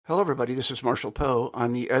Hello, everybody. This is Marshall Poe.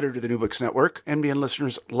 I'm the editor of the New Books Network. NBN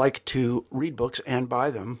listeners like to read books and buy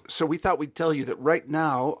them. So we thought we'd tell you that right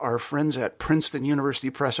now, our friends at Princeton University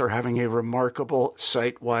Press are having a remarkable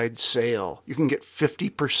site-wide sale. You can get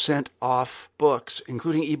 50% off books,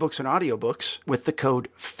 including ebooks and audiobooks, with the code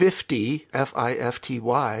 50,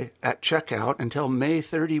 F-I-F-T-Y, at checkout until May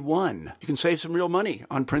 31. You can save some real money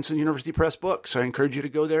on Princeton University Press books. I encourage you to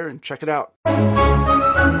go there and check it out.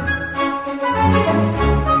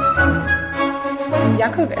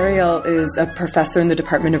 Yaakov Ariel is a professor in the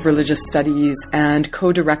Department of Religious Studies and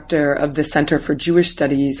co-director of the Center for Jewish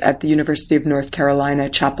Studies at the University of North Carolina,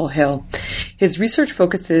 Chapel Hill. His research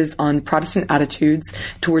focuses on Protestant attitudes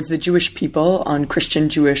towards the Jewish people, on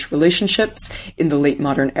Christian-Jewish relationships in the late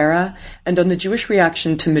modern era, and on the Jewish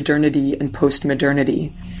reaction to modernity and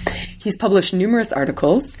post-modernity. He's published numerous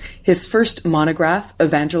articles. His first monograph,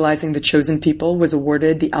 Evangelizing the Chosen People, was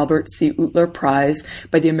awarded the Albert C. Utler Prize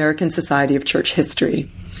by the American Society of Church History.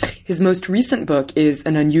 His most recent book is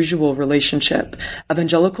An Unusual Relationship,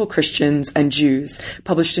 Evangelical Christians and Jews,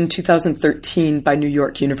 published in 2013 by New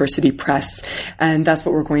York University Press. And that's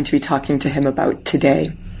what we're going to be talking to him about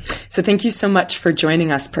today. So thank you so much for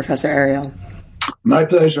joining us, Professor Ariel. My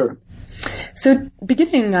pleasure. So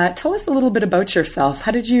beginning, tell us a little bit about yourself.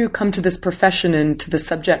 How did you come to this profession and to the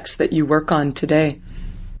subjects that you work on today?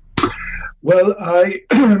 Well, I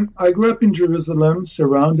grew up in Jerusalem,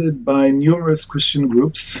 surrounded by numerous Christian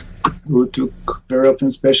groups who took very often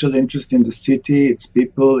special interest in the city, its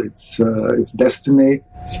people, its destiny,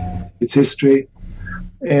 its history.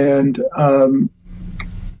 And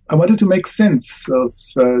I wanted to make sense of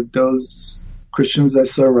those Christians I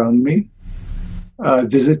saw around me.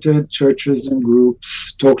 Visited churches and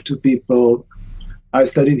groups, talked to people. I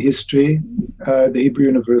studied history at the Hebrew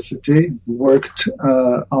University, worked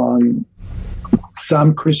on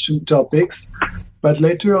some Christian topics, but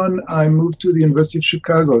later on I moved to the University of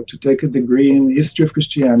Chicago to take a degree in history of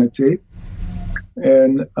Christianity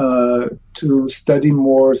and to study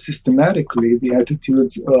more systematically the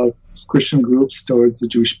attitudes of Christian groups towards the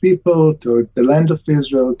Jewish people, towards the land of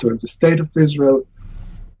Israel, towards the state of Israel,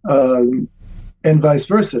 and vice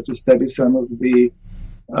versa, to study some of the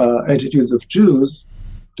attitudes of Jews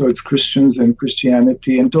towards Christians and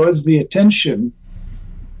Christianity and towards the attention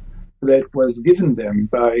that was given them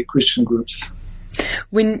by Christian groups.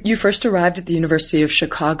 When you first arrived at the University of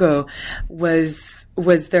Chicago, was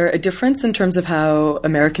there a difference in terms of how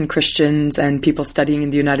American Christians and people studying in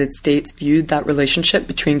the United States viewed that relationship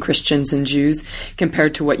between Christians and Jews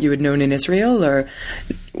compared to what you had known in Israel, or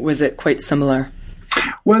was it quite similar?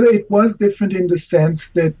 Well, it was different in the sense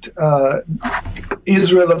that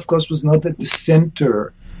Israel, of course, was not at the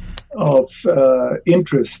center of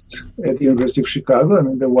interest at the University of Chicago. I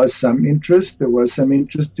mean, there was some interest. There was some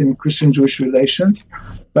interest in Christian-Jewish relations,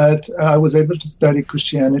 but I was able to study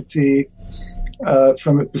Christianity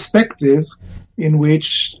from a perspective in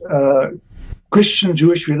which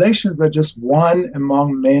Christian-Jewish relations are just one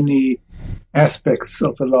among many aspects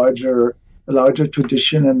of a larger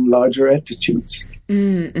tradition and larger attitudes.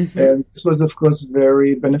 Mm-hmm. And this was, of course,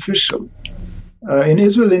 very beneficial. In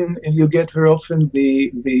Israel, you get very often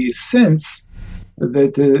the sense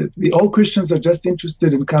that all Christians are just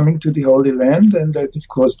interested in coming to the Holy Land, and that, of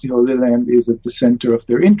course, the Holy Land is at the center of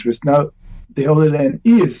their interest. Now, the Holy Land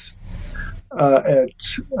is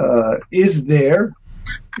there,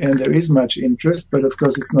 and there is much interest, but, of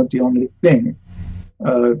course, it's not the only thing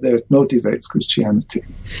that motivates Christianity.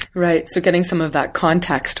 Right. So getting some of that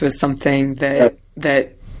context was something that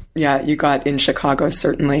you got in Chicago,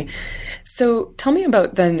 certainly. So tell me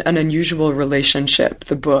about then An Unusual Relationship,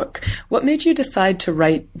 the book. What made you decide to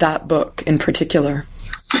write that book in particular?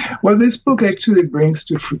 Well, this book actually brings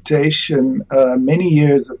to fruition many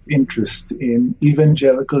years of interest in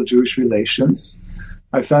evangelical Jewish relations.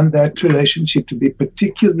 I found that relationship to be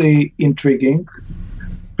particularly intriguing,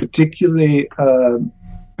 particularly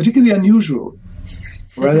unusual,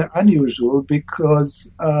 rather unusual,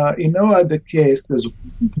 because in no other case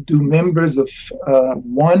do members of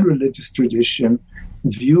one religious tradition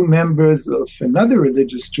view members of another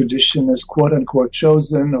religious tradition as quote-unquote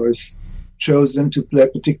chosen, or as chosen to play a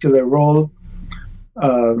particular role,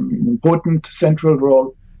 important central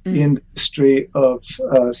role in the history of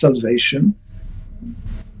salvation.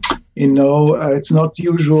 It's not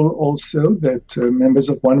usual also that members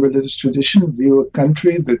of one religious tradition view a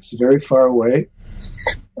country that's very far away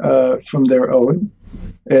from their own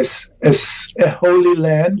as a holy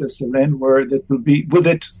land, as a land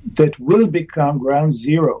that will become ground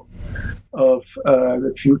zero of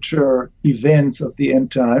the future events of the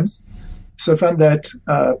end times. So I found that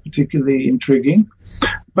particularly intriguing.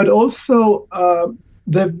 But also,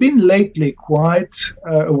 there have been lately quite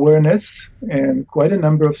awareness and quite a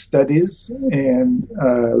number of studies and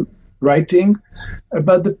writing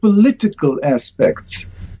about the political aspects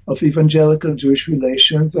of evangelical Jewish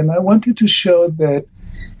relations, and I wanted to show that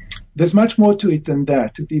there's much more to it than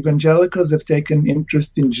that. The evangelicals have taken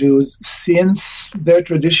interest in Jews since their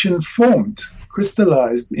tradition formed,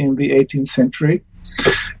 crystallized in the 18th century,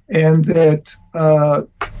 and that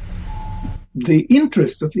the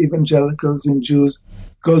interest of evangelicals in Jews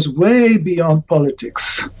goes way beyond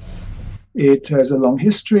politics. It has a long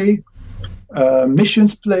history.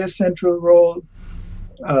 Missions play a central role.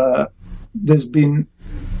 There's been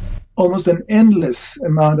almost an endless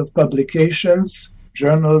amount of publications,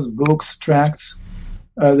 journals, books, tracts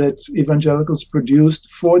that evangelicals produced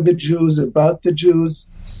for the Jews, about the Jews,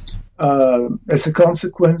 as a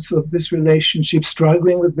consequence of this relationship,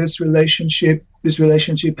 struggling with this relationship. This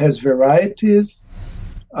relationship has varieties.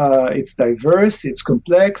 It's diverse. It's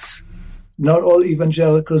complex. Not all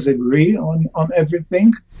evangelicals agree on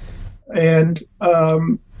everything. And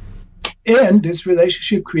this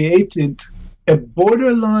relationship created a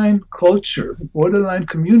borderline culture, a borderline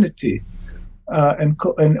community,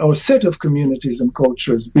 or set of communities and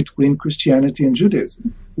cultures between Christianity and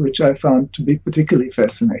Judaism, which I found to be particularly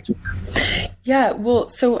fascinating. Yeah, well,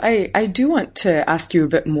 so I do want to ask you a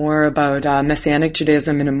bit more about Messianic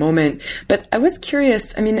Judaism in a moment, but I was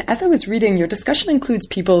curious, I mean, as I was reading, your discussion includes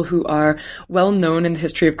people who are well known in the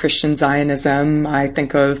history of Christian Zionism. I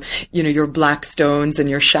think of, your Blackstones and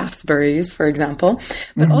your Shaftesburys, for example,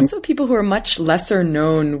 but also people who are much lesser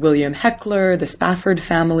known, William Heckler, the Spafford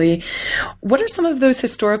family. What are some of those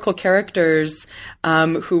historical characters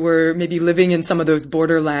who were maybe living in some of those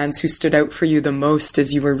borderlands who stood out for you the most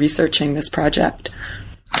as you were researching this project?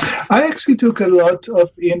 I actually took a lot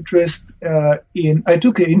of interest in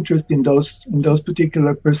those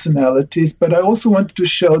particular personalities, but I also wanted to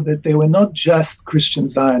show that they were not just Christian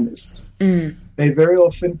Zionists. They very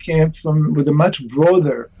often came with a much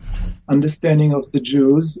broader understanding of the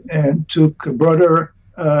Jews and took a broader,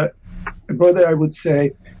 I would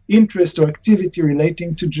say, interest or activity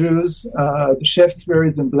relating to Jews. The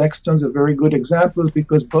Shaftesburys and Blackstones are very good examples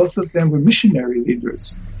because both of them were missionary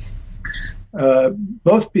leaders.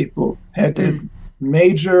 Both people had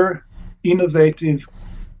major, innovative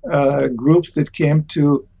groups that came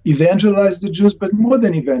to evangelize the Jews, but more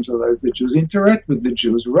than evangelize the Jews, interact with the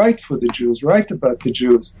Jews, write for the Jews, write about the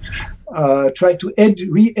Jews, try to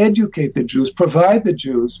re-educate the Jews, provide the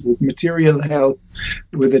Jews with material help,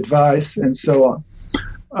 with advice, and so on.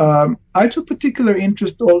 I took particular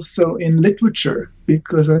interest also in literature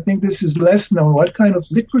because I think this is less known. What kind of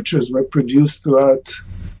literatures were produced throughout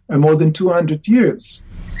more than 200 years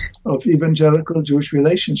of evangelical Jewish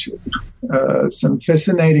relationship? Some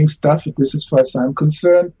fascinating stuff, at least as far as I'm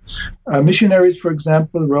concerned. Missionaries, for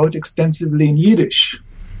example, wrote extensively in Yiddish.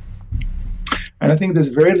 And I think there's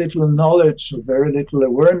very little knowledge or very little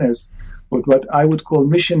awareness for what I would call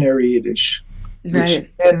missionary Yiddish, which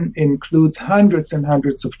then includes hundreds and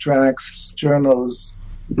hundreds of tracts, journals,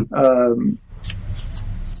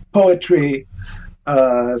 poetry,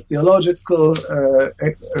 theological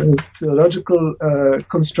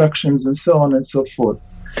constructions, and so on and so forth.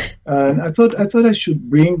 And I thought I should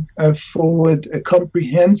bring forward a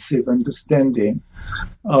comprehensive understanding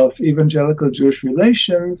of evangelical Jewish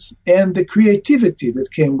relations and the creativity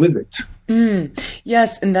that came with it.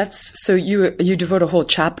 Yes, and that's so you devote a whole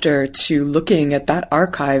chapter to looking at that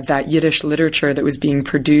archive, that Yiddish literature that was being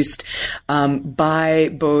produced by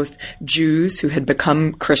both Jews who had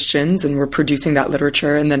become Christians and were producing that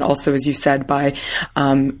literature, and then also, as you said, by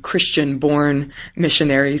Christian-born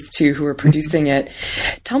missionaries too who were producing it.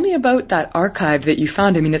 Tell me about that archive that you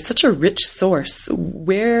found. I mean, it's such a rich source.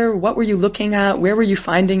 What were you looking at? Where were you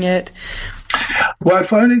finding it? Well, I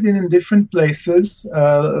found it in different places.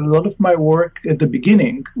 A lot of my work at the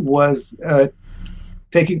beginning was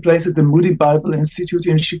taking place at the Moody Bible Institute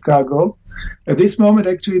in Chicago. At this moment,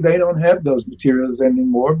 actually, they don't have those materials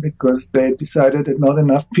anymore because they decided that not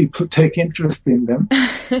enough people take interest in them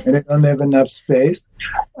and they don't have enough space.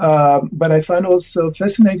 But I found also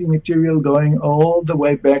fascinating material going all the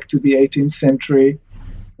way back to the 18th century,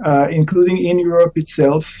 including in Europe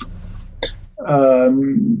itself.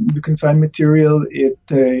 You can find material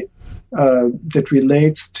that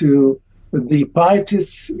relates to the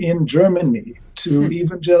pietists in Germany, to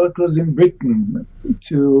evangelicals in Britain,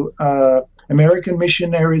 to American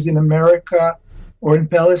missionaries in America or in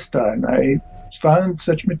Palestine. I found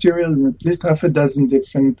such material in at least half a dozen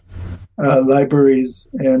different libraries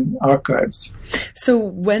and archives. So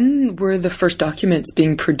when were the first documents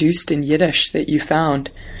being produced in Yiddish that you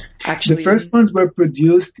found? Actually, the first ones were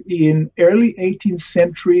produced in early 18th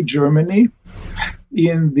century Germany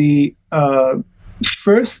in the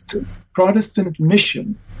first Protestant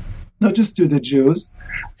mission, not just to the Jews,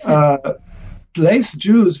 placed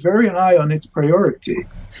Jews very high on its priority.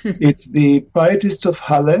 It's the Pietists of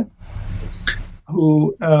Halle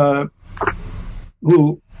who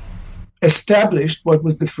established what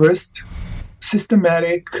was the first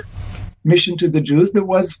systematic mission to the Jews. There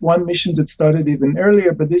was one mission that started even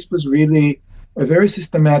earlier, but this was really a very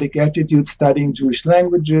systematic attitude, studying Jewish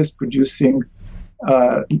languages, producing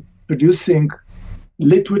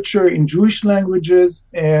literature in Jewish languages,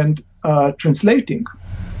 and translating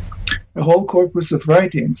a whole corpus of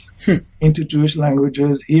writings into Jewish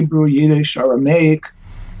languages, Hebrew, Yiddish, Aramaic,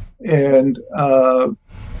 and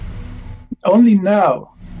only now,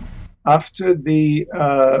 after the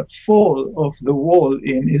fall of the wall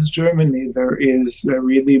in East Germany, there is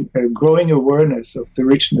really a growing awareness of the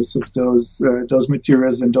richness of those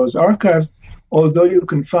materials and those archives, although you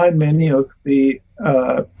can find many of the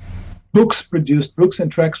books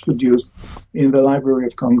and tracts produced in the Library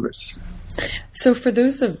of Congress. So for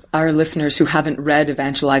those of our listeners who haven't read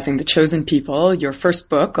Evangelizing the Chosen People, your first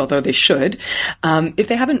book, although they should, if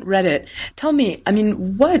they haven't read it, tell me,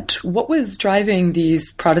 what was driving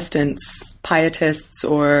these Protestants, Pietists,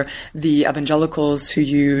 or the evangelicals who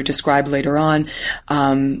you describe later on,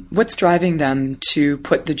 what's driving them to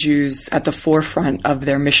put the Jews at the forefront of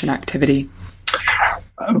their mission activity?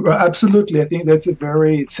 Absolutely. I think that's a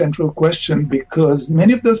very central question, because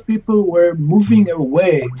many of those people were moving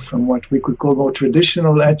away from what we could call more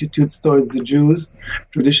traditional attitudes towards the Jews,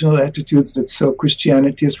 traditional attitudes that saw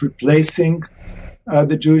Christianity as replacing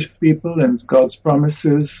the Jewish people and God's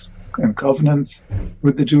promises and covenants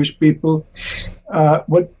with the Jewish people.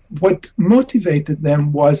 What motivated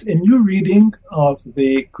them was a new reading of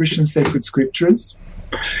the Christian sacred scriptures,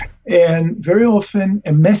 and very often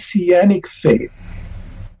a messianic faith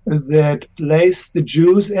that placed the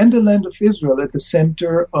Jews and the land of Israel at the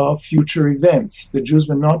center of future events. The Jews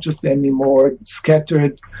were not just anymore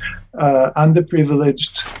scattered,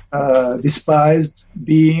 underprivileged, despised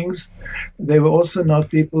beings. They were also not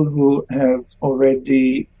people who have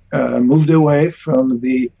already moved away from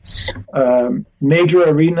the major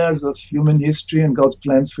arenas of human history and God's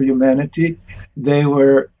plans for humanity. They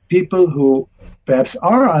were people who perhaps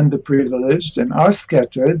are underprivileged and are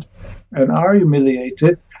scattered and are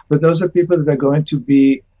humiliated, but those are people that are going to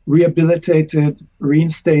be rehabilitated,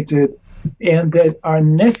 reinstated, and that are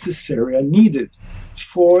necessary, are needed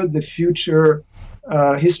for the future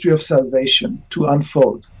history of salvation to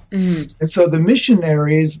unfold. Mm-hmm. And so the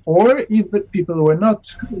missionaries, or even people who were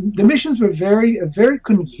not, the missions were a very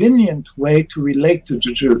convenient way to relate to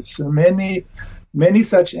the Jews. So many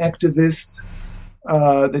such activists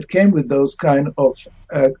that came with those kind of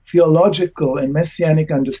theological and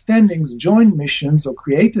messianic understandings joined missions or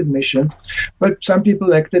created missions, but some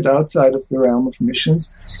people acted outside of the realm of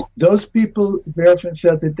missions. Those people very often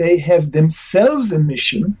felt that they have themselves a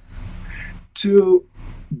mission to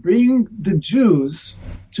bring the Jews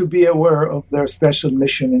to be aware of their special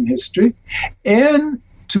mission in history, and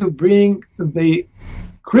to bring the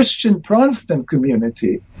Christian Protestant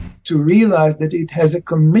community to realize that it has a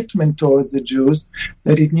commitment towards the Jews,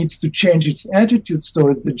 that it needs to change its attitudes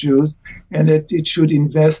towards the Jews, and that it should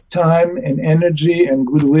invest time and energy and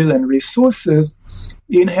goodwill and resources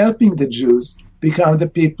in helping the Jews become the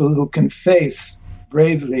people who can face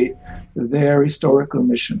bravely their historical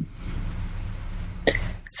mission.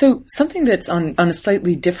 So something that's on a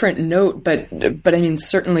slightly different note, but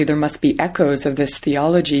certainly there must be echoes of this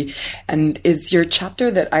theology, and is your chapter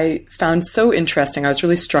that I found so interesting. I was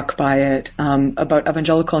really struck by it, about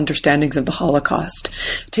evangelical understandings of the Holocaust.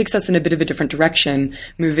 It takes us in a bit of a different direction,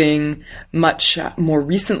 moving much more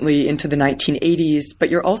recently into the 1980s, but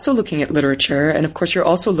you're also looking at literature, and of course you're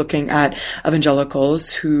also looking at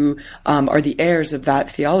evangelicals who are the heirs of that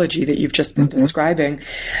theology that you've just been describing.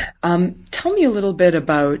 Tell me a little bit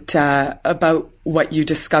about what you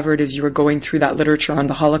discovered as you were going through that literature on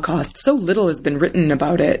the Holocaust. So little has been written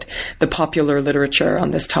about it, the popular literature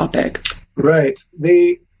on this topic. Right.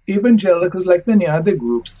 The evangelicals, like many other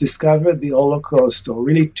groups, discovered the Holocaust or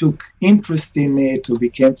really took interest in it or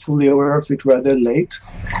became fully aware of it rather late.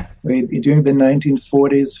 During the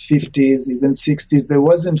 1940s, 50s, even 60s, there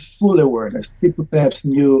wasn't full awareness. People perhaps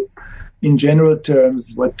knew in general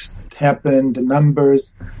terms what happened, the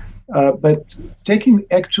numbers, but taking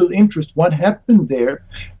actual interest, what happened there,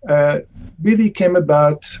 really came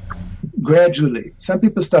about gradually. Some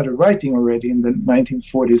people started writing already in the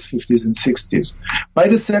 1940s, 50s, and 60s. By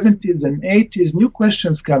the 70s and 80s, new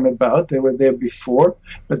questions come about. They were there before,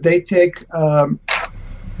 but they take the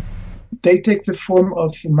form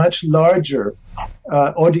of a much larger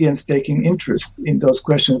audience taking interest in those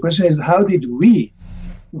questions. The question is, how did we,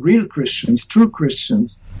 real Christians, true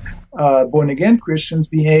Christians, born-again Christians,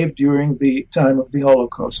 behave during the time of the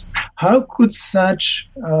Holocaust? How could such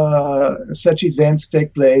events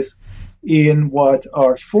take place in what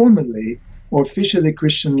are formally or officially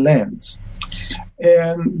Christian lands?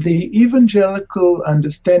 And the evangelical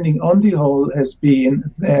understanding on the whole has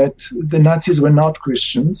been that the Nazis were not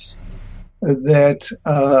Christians, that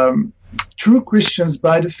true Christians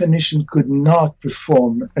by definition could not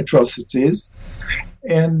perform atrocities,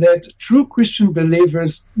 and that true Christian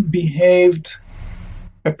believers behaved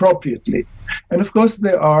appropriately. And of course,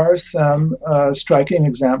 there are some striking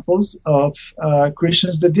examples of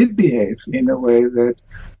Christians that did behave in a way that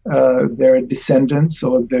their descendants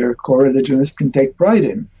or their co-religionists can take pride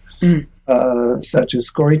in, such as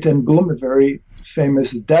Corrie ten Boom, a very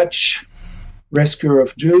famous Dutch rescuer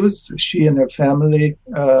of Jews. She and her family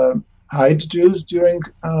hid Jews during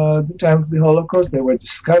the time of the Holocaust. They were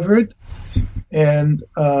discovered, and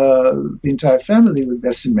the entire family was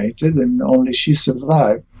decimated, and only she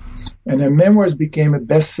survived. And her memoirs became a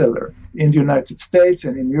bestseller in the United States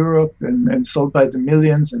and in Europe, and sold by the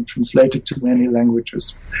millions and translated to many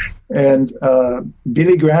languages. And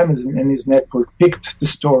Billy Graham and his network picked the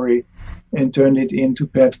story and turned it into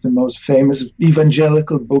perhaps the most famous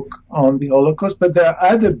evangelical book on the Holocaust. But there are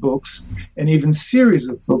other books and even series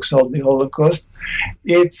of books on the Holocaust.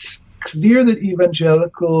 It's clear that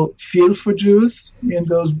evangelical feel for Jews in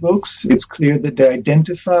those books. It's clear that they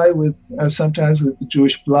identify with sometimes with the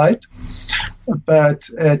Jewish plight, but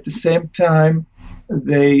at the same time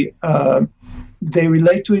they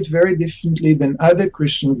relate to it very differently than other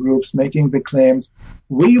Christian groups, making the claims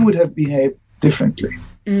we would have behaved differently.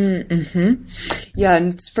 Mm-hmm. Yeah,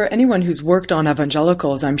 and for anyone who's worked on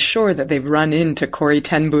evangelicals, I'm sure that they've run into Corrie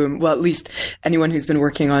ten Boom, well, at least anyone who's been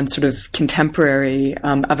working on sort of contemporary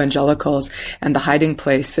evangelicals and The Hiding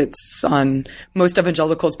Place. It's on most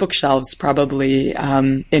evangelicals' bookshelves, probably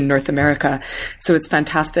in North America. So it's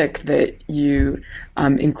fantastic that you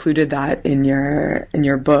included that in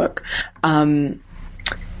your book.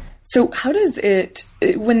 So how does it,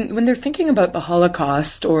 when they're thinking about the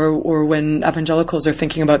Holocaust or when evangelicals are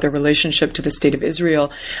thinking about their relationship to the State of Israel,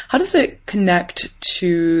 how does it connect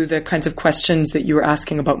to the kinds of questions that you were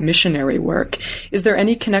asking about missionary work? Is there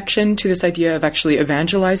any connection to this idea of actually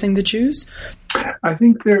evangelizing the Jews? I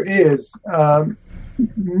think there is.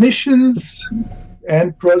 Missions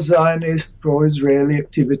and pro-Zionist, pro-Israeli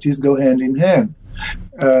activities go hand in hand.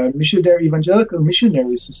 Evangelical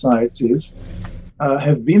missionary societies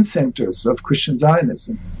have been centers of Christian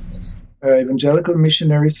Zionism. Evangelical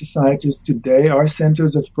missionary societies today are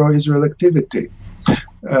centers of pro-Israel activity.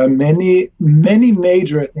 Many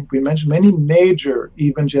major, I think we mentioned, many major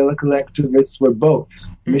evangelical activists were both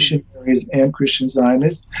missionaries and Christian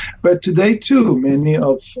Zionists. But today, too, many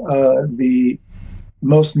of the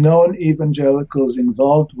most known evangelicals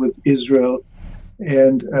involved with Israel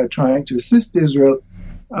and trying to assist Israel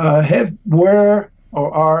were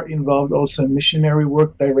or are involved also in missionary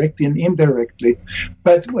work directly and indirectly.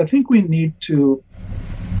 But I think we need to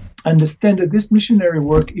understand that this missionary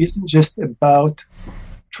work isn't just about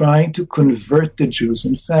trying to convert the Jews.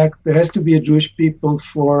 In fact, there has to be a Jewish people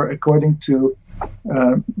according to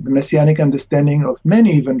the Messianic understanding of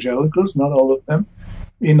many evangelicals, not all of them,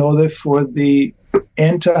 in order for the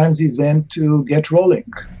end times event to get rolling,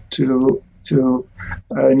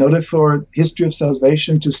 in order for history of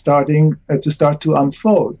salvation to start to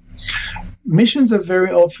unfold. Missions are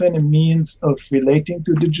very often a means of relating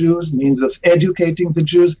to the Jews, means of educating the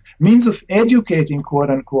Jews, means of educating, quote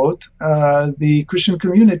unquote, the Christian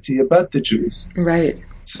community about the Jews. Right.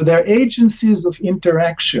 So there are agencies of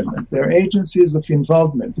interaction, there are agencies of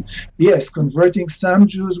involvement. Yes, converting some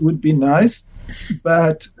Jews would be nice,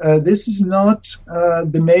 but this is not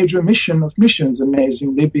the major mission of missions,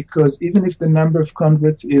 amazingly, because even if the number of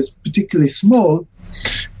converts is particularly small,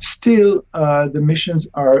 still the missions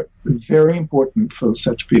are very important for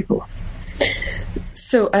such people.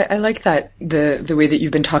 So I like that, the way that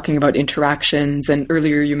you've been talking about interactions, and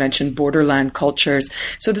earlier you mentioned borderland cultures.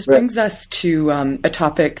 So this brings us to a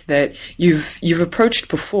topic that you've approached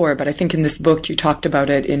before, but I think in this book you talked about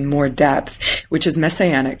it in more depth, which is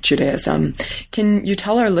Messianic Judaism. Can you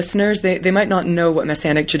tell our listeners, they might not know what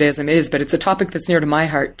Messianic Judaism is, but it's a topic that's near to my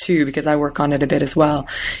heart too, because I work on it a bit as well.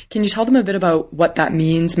 Can you tell them a bit about what that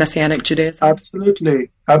means, Messianic Judaism? Absolutely.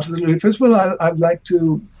 First of all, I'd like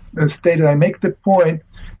to stated, I make the point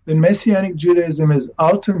that Messianic Judaism is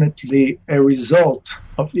ultimately a result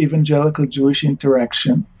of evangelical Jewish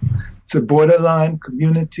interaction. It's a borderline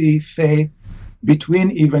community faith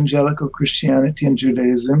between evangelical Christianity and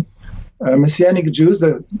Judaism. Messianic Jews,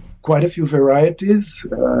 there are quite a few varieties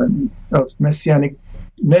of Messianic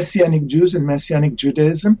Jews and Messianic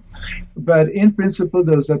Judaism, but in principle,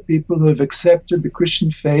 those are people who have accepted the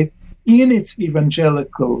Christian faith in its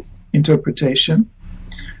evangelical interpretation,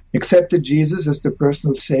 accepted Jesus as the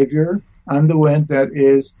personal Savior, underwent, that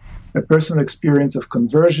is, a personal experience of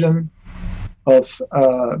conversion, of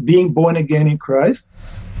being born again in Christ.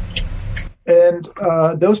 And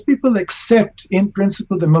those people accept, in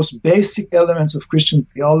principle, the most basic elements of Christian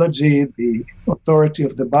theology, the authority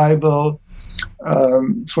of the Bible.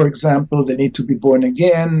 For example, they need to be born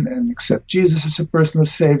again and accept Jesus as a personal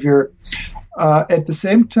Savior. At the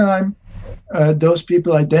same time, those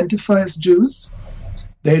people identify as Jews.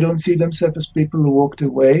 They don't see themselves as people who walked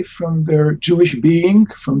away from their Jewish being,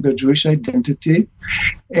 from their Jewish identity.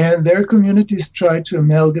 And their communities try to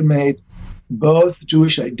amalgamate both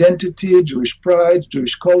Jewish identity, Jewish pride,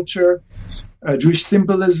 Jewish culture, Jewish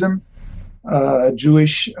symbolism,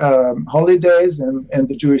 Jewish holidays, and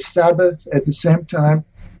the Jewish Sabbath at the same time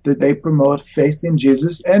that they promote faith in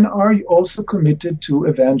Jesus, and are also committed to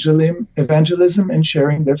evangelism and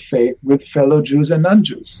sharing their faith with fellow Jews and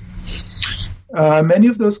non-Jews. Many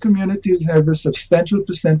of those communities have a substantial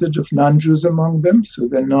percentage of non-Jews among them, so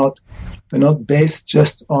they're not based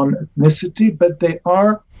just on ethnicity, but they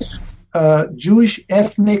are Jewish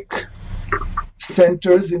ethnic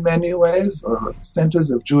centers in many ways, or centers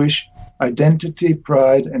of Jewish identity,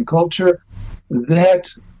 pride, and culture that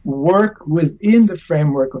work within the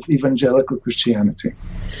framework of evangelical Christianity.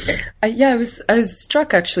 I was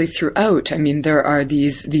struck actually throughout. I mean, there are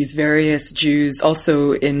these various Jews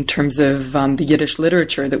also in terms of the Yiddish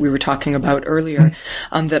literature that we were talking about earlier.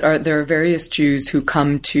 There are various Jews who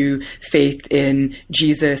come to faith in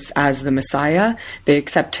Jesus as the Messiah. They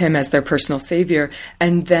accept him as their personal savior,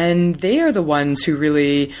 and then they are the ones who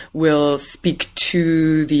really will speak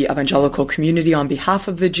to the evangelical community on behalf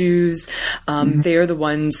of the Jews. They are the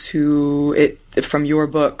ones who, from your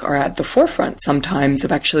book, are at the forefront sometimes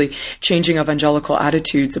of actually changing evangelical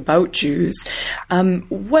attitudes about Jews.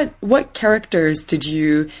 What characters did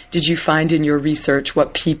you find in your research?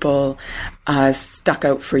 What people stuck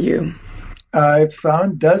out for you? I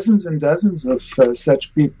found dozens and dozens of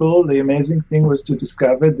such people. The amazing thing was to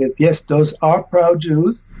discover that, yes, those are proud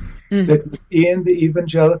Jews, that within the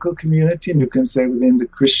evangelical community, and you can say within the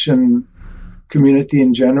Christian community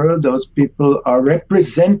in general, those people are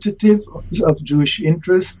representative of Jewish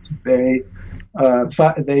interests. They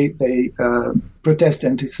protest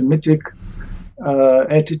anti-Semitic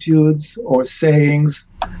attitudes or sayings.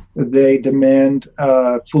 They demand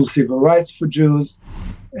full civil rights for Jews,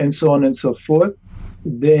 and so on and so forth.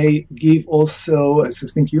 They give also, as I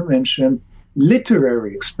think you mentioned,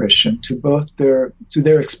 literary expression to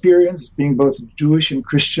their experience as being both Jewish and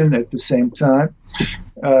Christian at the same time.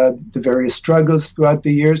 The various struggles throughout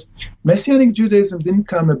the years. Messianic Judaism didn't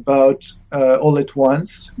come about all at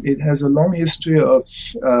once. It has a long history of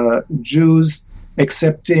Jews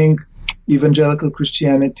accepting evangelical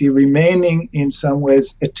Christianity, remaining in some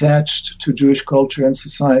ways attached to Jewish culture and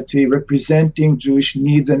society, representing Jewish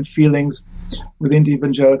needs and feelings within the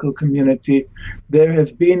evangelical community. There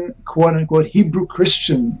have been quote-unquote Hebrew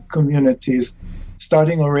Christian communities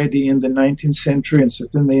starting already in the 19th century and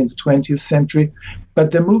certainly in the 20th century.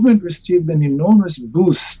 But the movement received an enormous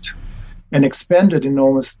boost and expanded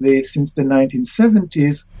enormously since the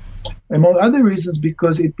 1970s, among other reasons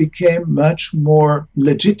because it became much more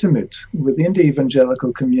legitimate within the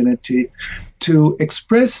evangelical community to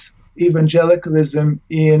express evangelicalism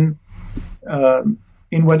in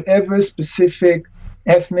whatever specific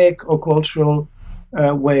ethnic or cultural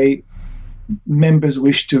way members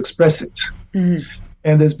wish to express it. Mm-hmm.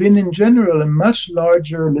 And there's been, in general, a much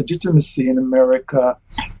larger legitimacy in America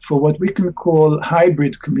for what we can call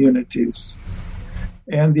hybrid communities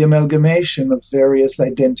and the amalgamation of various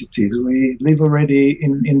identities. We live already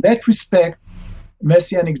in that respect.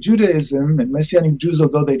 Messianic Judaism and Messianic Jews,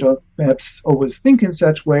 although they don't perhaps always think in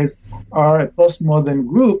such ways, are a postmodern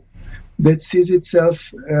group that sees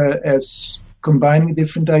itself as combining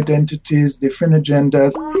different identities, different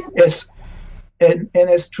agendas, and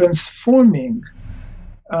as transforming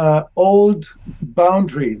old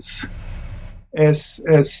boundaries, as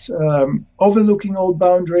overlooking old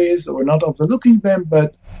boundaries, or not overlooking them,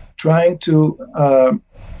 but trying to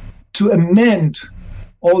amend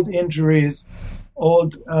old injuries,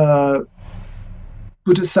 put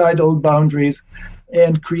aside old boundaries,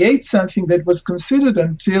 and create something that was considered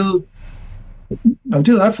until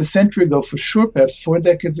half a century ago, for sure, perhaps 4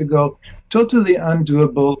 decades ago, totally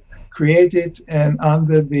undoable, created and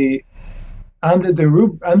under the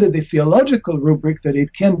theological rubric that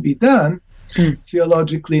it can be done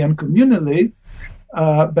theologically and communally,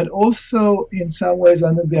 but also in some ways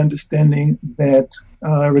under the understanding that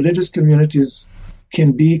religious communities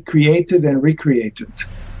can be created and recreated.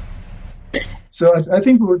 So I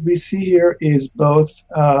think what we see here is both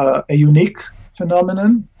a unique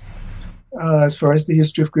phenomenon as far as the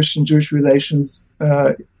history of Christian-Jewish relations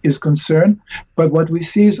is concerned, but what we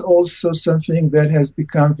see is also something that has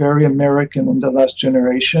become very American in the last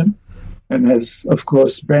generation and has, of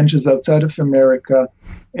course, branches outside of America,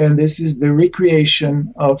 and this is the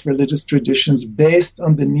recreation of religious traditions based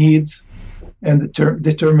on the needs and the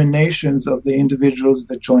determinations of the individuals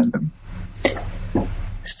that join them.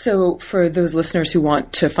 So for those listeners who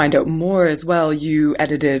want to find out more as well, you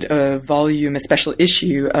edited a special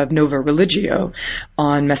issue of Nova Religio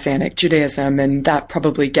on Messianic Judaism, and that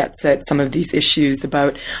probably gets at some of these issues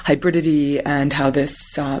about hybridity and how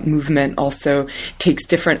this movement also takes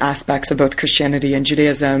different aspects of both Christianity and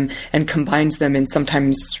Judaism and combines them in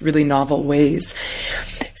sometimes really novel ways.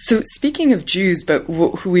 So speaking of Jews, but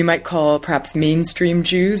who we might call perhaps mainstream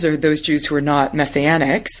Jews, or those Jews who are not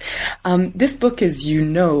Messianics, this book, as you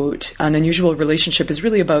note, An Unusual Relationship, is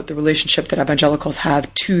really about the relationship that evangelicals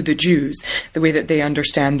have to the Jews, the way that they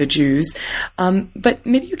understand the Jews. But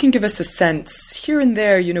maybe you can give us a sense, here and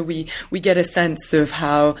there, we get a sense of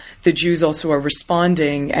how the Jews also are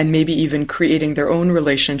responding and maybe even creating their own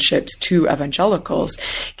relationships to evangelicals.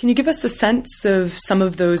 Can you give us a sense of some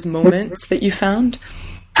of those moments that you found?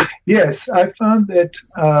 Yes, I found that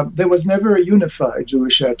there was never a unified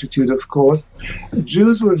Jewish attitude, of course.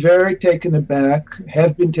 Jews were very taken aback,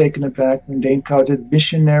 have been taken aback when they encountered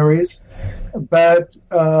missionaries, but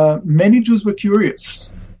many Jews were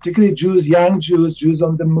curious, particularly Jews, young Jews, Jews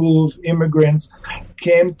on the move, immigrants,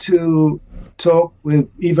 came to talk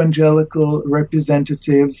with evangelical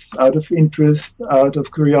representatives out of interest, out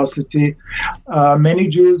of curiosity. Many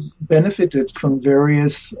Jews benefited from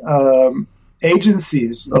various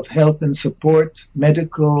agencies of help and support,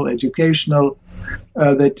 medical, educational,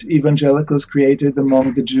 that evangelicals created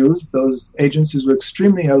among the Jews. Those agencies were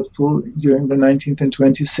extremely helpful during the 19th and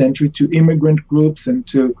 20th century to immigrant groups and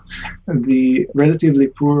to the relatively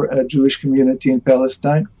poor Jewish community in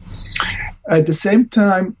Palestine. At the same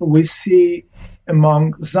time, we see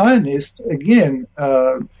among Zionists, again,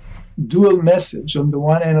 dual message. On the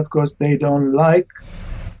one hand, of course, they don't like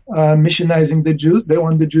missionizing the Jews. They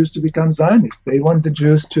want the Jews to become Zionists. They want the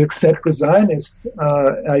Jews to accept the Zionist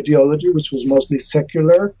ideology, which was mostly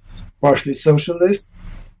secular, partially socialist,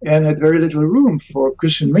 and had very little room for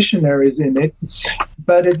Christian missionaries in it.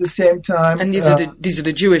 But at the same time... And these are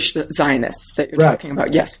the Jewish Zionists that you're talking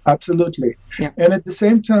about, yes. Absolutely. Yeah. And at the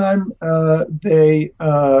same time, they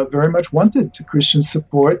very much wanted Christian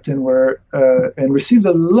support and and received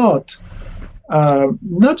a lot,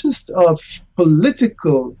 not just of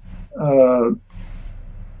political, I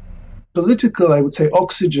would say,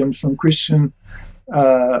 oxygen from Christian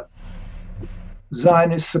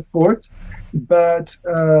Zionist support, but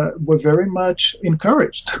were very much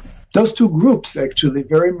encouraged. Those two groups, actually,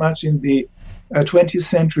 very much in the 20th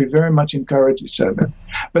century, very much encouraged each other.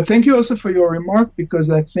 But thank you also for your remark, because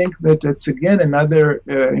I think that that's, again, another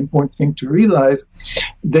important thing to realize,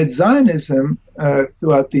 that Zionism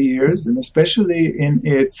throughout the years, and especially in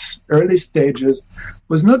its early stages,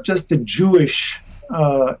 was not just a Jewish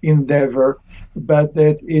endeavor, but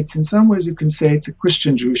that it's, in some ways, you can say it's a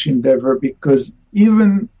Christian Jewish endeavor, because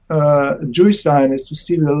even Jewish Zionists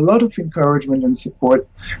received a lot of encouragement and support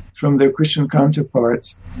from their Christian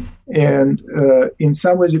counterparts. And in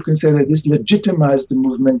some ways, you can say that this legitimized the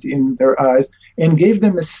movement in their eyes and gave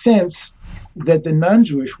them a sense that the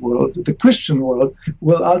non-Jewish world, the Christian world,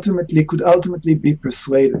 could ultimately be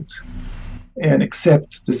persuaded and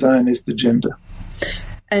accept the Zionist agenda.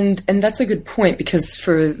 And that's a good point, because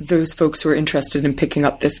for those folks who are interested in picking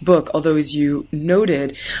up this book, although, as you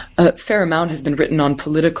noted, a fair amount has been written on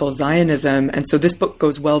political Zionism, and so this book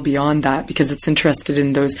goes well beyond that, because it's interested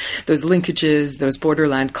in those linkages, those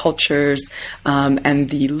borderland cultures, and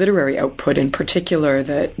the literary output in particular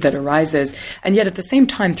that arises. And yet, at the same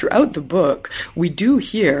time, throughout the book, we do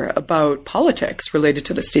hear about politics related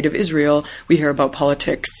to the State of Israel. We hear about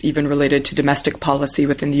politics even related to domestic policy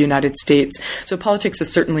within the United States. So politics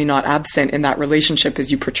is certainly not absent in that relationship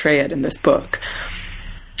as you portray it in this book.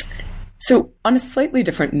 So, on a slightly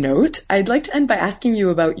different note, I'd like to end by asking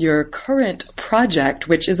you about your current project,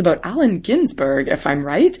 which is about Allen Ginsberg, if I'm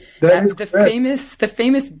right, that is the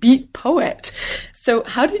famous beat poet. So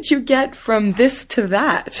how did you get from this to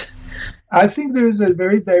that? I think there is a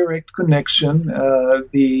very direct connection.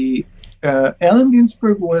 Allen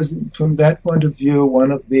Ginsberg was, from that point of view,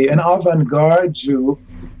 an avant-garde Jew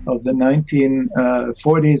of the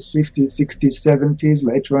 1940s, 50s, 60s, 70s.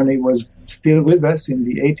 Later on, he was still with us in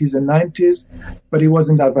the 80s and 90s, but he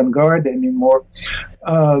wasn't avant-garde anymore.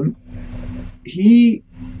 He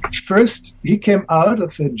came out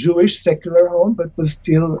of a Jewish secular home, but was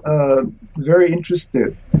still very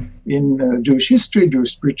interested in Jewish history,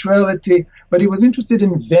 Jewish spirituality, but he was interested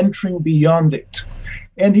in venturing beyond it.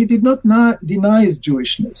 And he did not deny his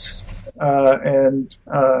Jewishness and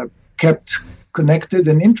kept connected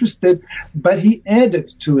and interested, but he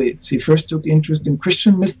added to it. He first took interest in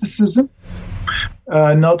Christian mysticism,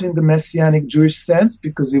 not in the Messianic Jewish sense,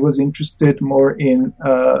 because he was interested more in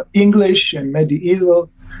English and medieval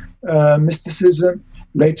mysticism.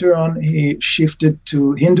 Later on, he shifted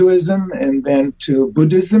to Hinduism and then to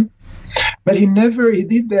Buddhism. But he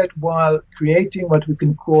did that while creating what we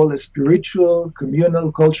can call a spiritual,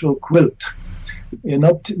 communal, cultural quilt.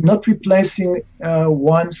 Not replacing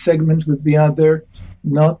one segment with the other,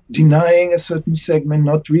 not denying a certain segment,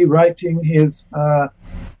 not rewriting his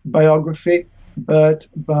biography, but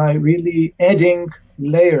by really adding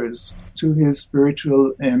layers to his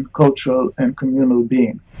spiritual and cultural and communal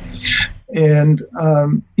being. And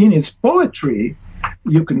in his poetry,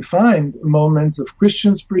 you can find moments of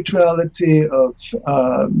Christian spirituality, of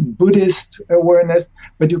Buddhist awareness,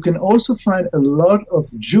 but you can also find a lot of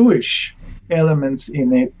Jewish elements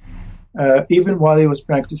in it, even while he was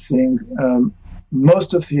practicing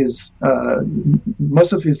most of his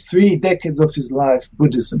 3 decades of his life,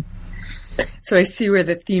 Buddhism. So I see where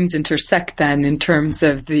the themes intersect then in terms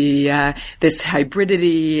of the this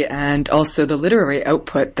hybridity and also the literary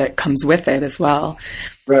output that comes with it as well.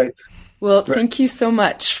 Right. Well, thank you so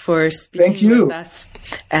much for speaking with us.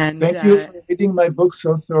 And thank you for reading my book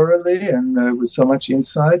so thoroughly and with so much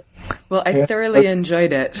insight. Well, I thoroughly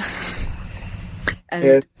enjoyed it.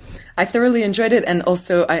 And I thoroughly enjoyed it. And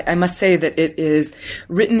also, I must say that it is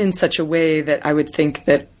written in such a way that I would think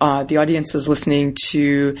that the audience is listening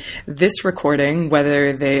to this recording,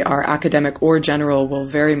 whether they are academic or general, will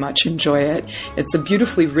very much enjoy it. It's a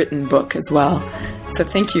beautifully written book as well. So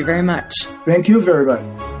thank you very much. Thank you very much.